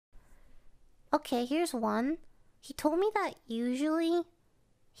Okay, here's one. He told me that usually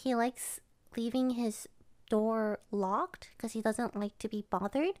he likes leaving his door locked because he doesn't like to be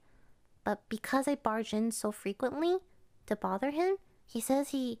bothered. But because I barge in so frequently to bother him, he says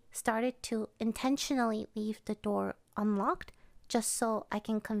he started to intentionally leave the door unlocked just so I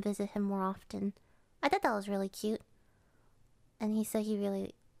can come visit him more often. I thought that was really cute. And he said he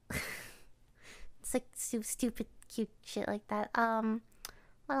really... It's like stupid cute shit like that.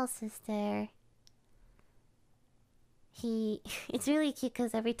 What else is there? It's really cute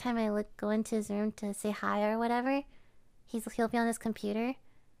because every time I go into his room to say hi or whatever, he'll be on his computer,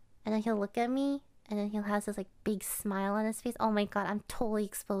 and then he'll look at me, and then he'll have this like big smile on his face. Oh my god, I'm totally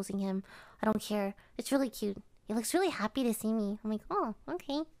exposing him. I don't care. It's really cute. He looks really happy to see me. I'm like, oh,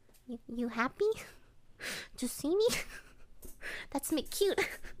 okay. You happy to see me? That's me cute.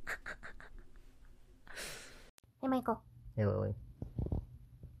 Hey, Michael. Hey, Lily.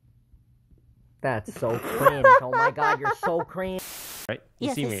 That's so cringe. Oh my god, you're so cringe. Right?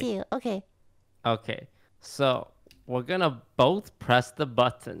 Yes, see I me? see you. Okay. Okay. So we're gonna both press the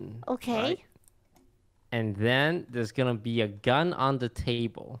button. Okay. Right? And then there's gonna be a gun on the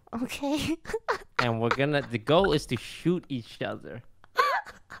table. Okay. And the goal is to shoot each other.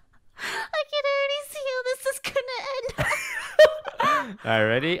 I can already see how this is gonna end. Alright,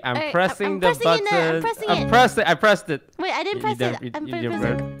 ready? I'm Alright, pressing I'm the pressing button. I'm pressing it. I pressed it. Wait, I didn't press it. I'm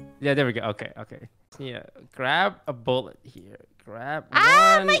pressing. Yeah, there we go. Okay. Yeah, grab a bullet here. Grab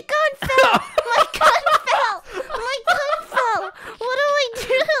Ah, one. my gun fell! My gun fell! My gun fell! What do I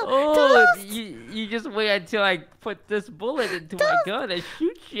do? Oh, Toast! you just wait until I put this bullet into my gun and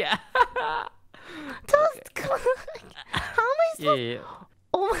shoot you. Toast, come on. How am I supposed Yeah.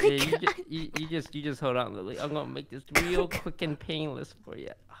 Oh my Yeah, god. you just hold on, Lily. I'm gonna make this real quick and painless for you.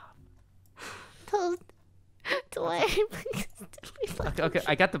 Toast. Do I? Okay,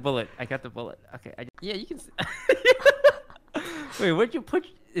 I got the bullet. Okay, yeah, you can. Wait, where'd you put?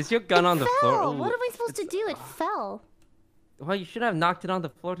 Is your gun on the floor? Ooh, what am I supposed to do? It fell. Well, you should have knocked it on the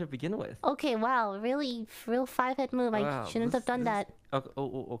floor to begin with. Okay, wow, real five-head move. Wow, I shouldn't have done that.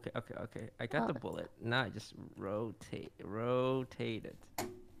 Okay, okay. I got the bullet. Now I just rotate it.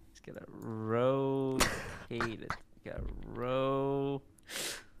 Just gotta rotate it. Gotta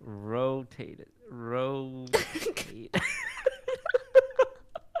rotate it. Rotate.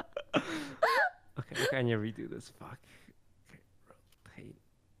 Okay, I need to redo this. Fuck. Okay,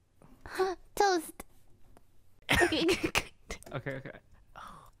 rotate. Toast. Okay. Okay. I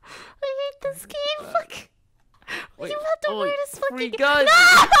hate this game. Fuck. Wait, You have to wear this fucking free gun.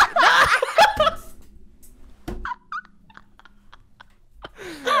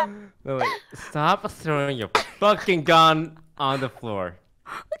 No, wait. Stop throwing your fucking gun on the floor.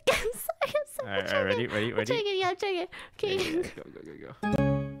 I'm sorry. Alright, ready? I'm trying. Okay. Yeah,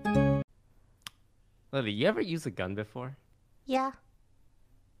 go. Lily, you ever used a gun before? Yeah.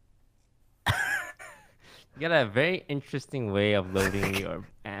 You got a very interesting way of loading your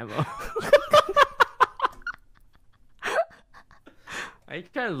ammo. Are you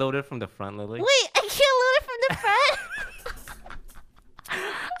trying to load it from the front, Lily? Wait, I can't load it from the front?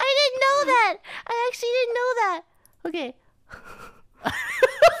 I didn't know that. I actually didn't know that. Okay.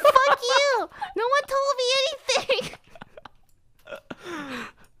 Fuck you. No one told me anything.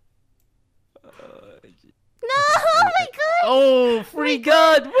 No, oh my god. Oh, free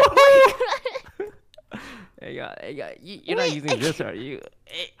gun! Hey, you're not using this, are you?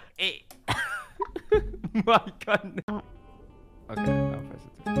 Hey. My gun. Okay, I'll press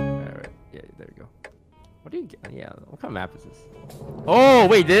it. Alright, yeah, there we go. What do you get? Yeah, what kind of map is this? Oh,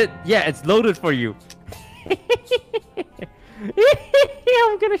 wait, yeah, it's loaded for you.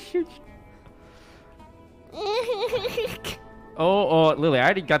 I'm gonna shoot you. Oh, Lily, I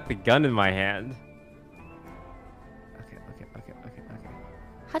already got the gun in my hand. Okay.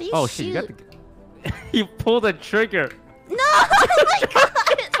 How do you Oh, shoot? shit, you got the You pulled the trigger. No! Oh my god!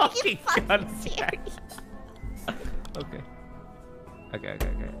 Are you Fucking gun fucking serious? Okay.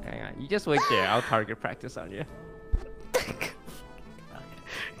 Hang on. You just wait there. I'll target practice on you. I'm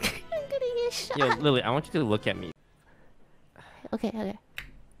gonna get shot. Yo, Lily, I want you to look at me. Okay.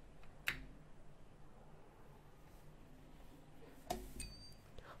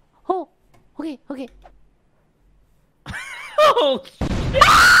 Oh, okay. Oh, shit.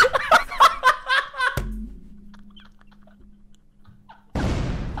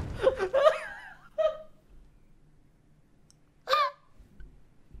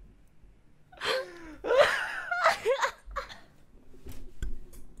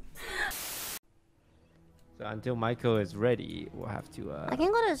 So until Michael is ready, we'll have to. I can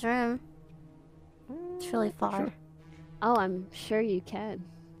go to his room. It's really far. Oh, I'm sure you can.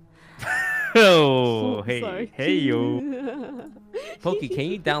 Oh, hey, Sorry. hey, yo. Pokey, can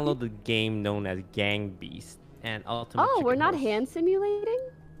you download the game known as Gangbeast and Ultimate Oh, we're Chicken not Horse? hand simulating?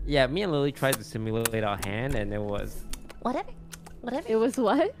 Yeah, me and Lily tried to simulate our hand, and it was Whatever. Whatever. It was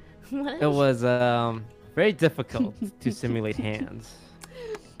what? Whatever. it was very difficult to simulate hands.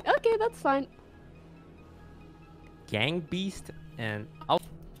 Okay, that's fine. Gangbeast and Oh,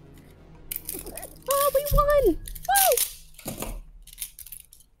 we won! Woo!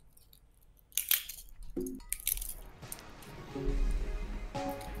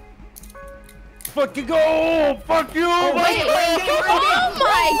 fucking go! Fuck you! Oh my god!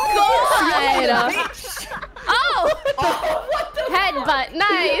 Oh! Headbutt,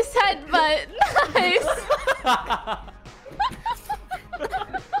 nice! Headbutt, nice!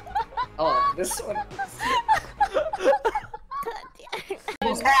 Oh, this one.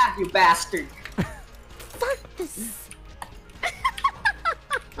 Who's half, you bastard? Fuck this.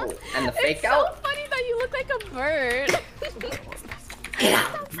 Oh, and the It's fake so out? funny that you look like a bird.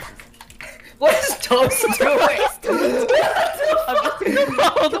 What is Toast doing?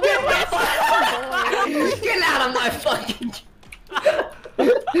 Get out of my fucking...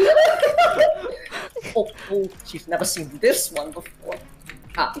 oh, she's never seen this one before.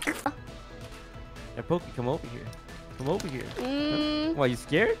 Ah, Hey, Pokey, come over here. Come over here. Mm, Why, you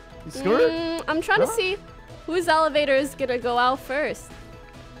scared? You scared? I'm trying to Huh? see whose elevator is gonna go out first.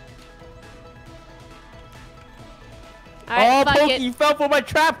 Oh, Alright, fuck Pokey, it. you fell for my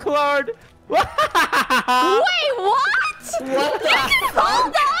trap card! Wait, what? what the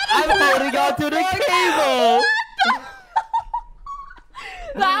Hold on! I'm holding on to the cable!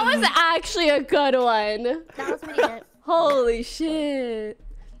 That was actually a good one. That was pretty good. Holy shit.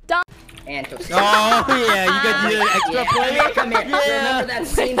 And Toast. Oh, yeah, you got the extra Yeah, player? come here. Remember that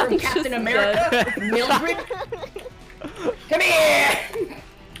scene from Captain America? Mildred? Come here!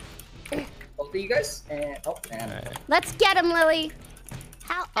 Both of you guys? And, oh, and... Let's get him, Lily.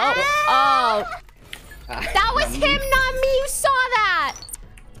 How? Oh. That was him, not me. You saw that.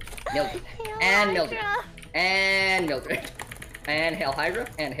 Mildred. And Mildred. And Mildred. And Hail Hydra.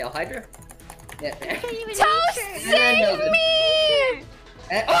 And Hail Hydra. Yeah. Toast, And save Mildred. me.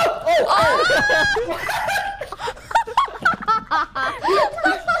 And,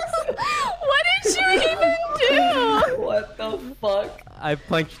 What did you even do? What the fuck? I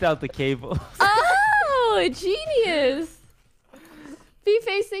punched out the cable. Oh, genius.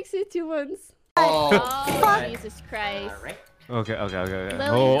 B-Face621s. Oh, Oh, Jesus Christ. Alright. Okay.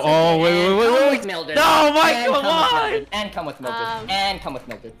 Lily, Oh, wait. Mildred. No, Mike, And come on! And come with Mildred. And come with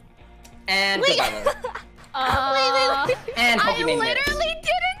Mildred. And Wait. goodbye, Lily. Wait. And I Pokemon literally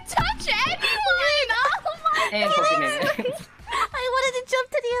didn't touch anyone. Oh my And Pokemon I wanted to jump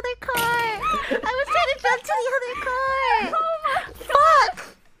to the other car. I was trying to jump to the other car. Oh my Fuck.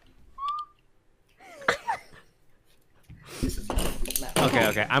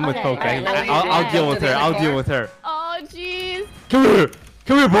 Okay. I'm with Okay, Pokey. alright, I'll deal with her. I'll deal with her. Oh, jeez. Come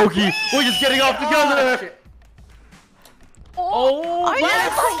here, Pokey. We're just getting off together. Oh, Are you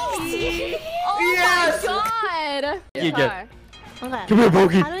yes. fucking serious? Oh Yes! my god. You Car. Okay. Come here,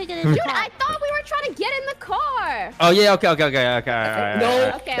 Pokey. How do we get in the Dude, car? I thought we were trying to get in the car. Oh yeah. Okay. All right.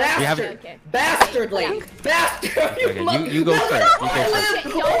 No, Okay, bastard! okay. Bastardly! Bastard! Okay, you go first. You go first. Okay,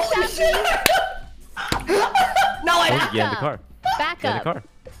 don't stop me. No, I Pokey, get in the car. Back Get in the up. car.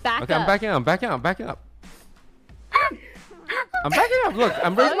 Back Okay, up. I'm backing up. I'm backing up. Look,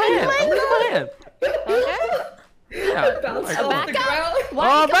 I'm raising my hand. Okay. Yeah. bounced Like, off back the up. ground. Why Oh,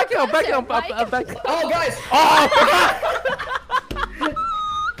 you I'm backing go up. closer? Why you I'm backing up. Oh, guys! Oh!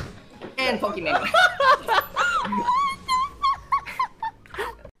 And Pokemon.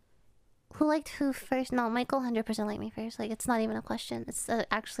 Who liked who first? No, Michael 100% liked me first. Like, it's not even a question. It's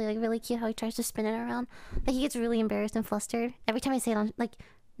actually like really cute how he tries to spin it around. Like, he gets really embarrassed and flustered every time I say it. On like,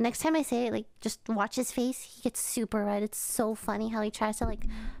 next time I say it, like, just watch his face. He gets super red. It's so funny how he tries to like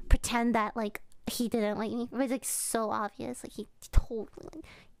pretend that like he didn't like me. But it's like so obvious. Like he totally, like,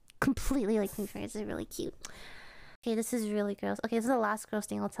 completely liked me first. It's really cute. Okay, this is really gross. Okay, this is the last gross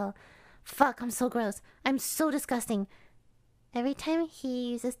thing I'll tell. Fuck, I'm so gross. I'm so disgusting. Every time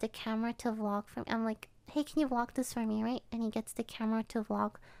he uses the camera to vlog for me, I'm like, hey, can you vlog this for me, right? And he gets the camera to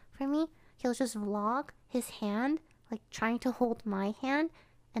vlog for me. He'll just vlog his hand, like trying to hold my hand,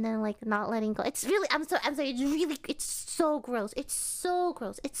 and then like not letting go. It's really, I'm sorry, it's so gross. It's so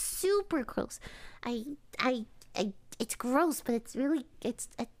gross. It's super gross. It's gross, but it's really, it's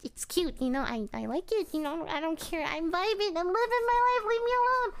cute, you know. I like it, you know. I don't care. I'm vibing. I'm living my life. Leave me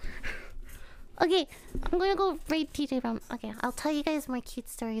alone. Okay, I'm gonna go raid TJ from. Okay, I'll tell you guys more cute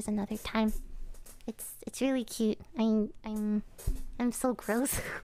stories another time. It's really cute. I'm so gross.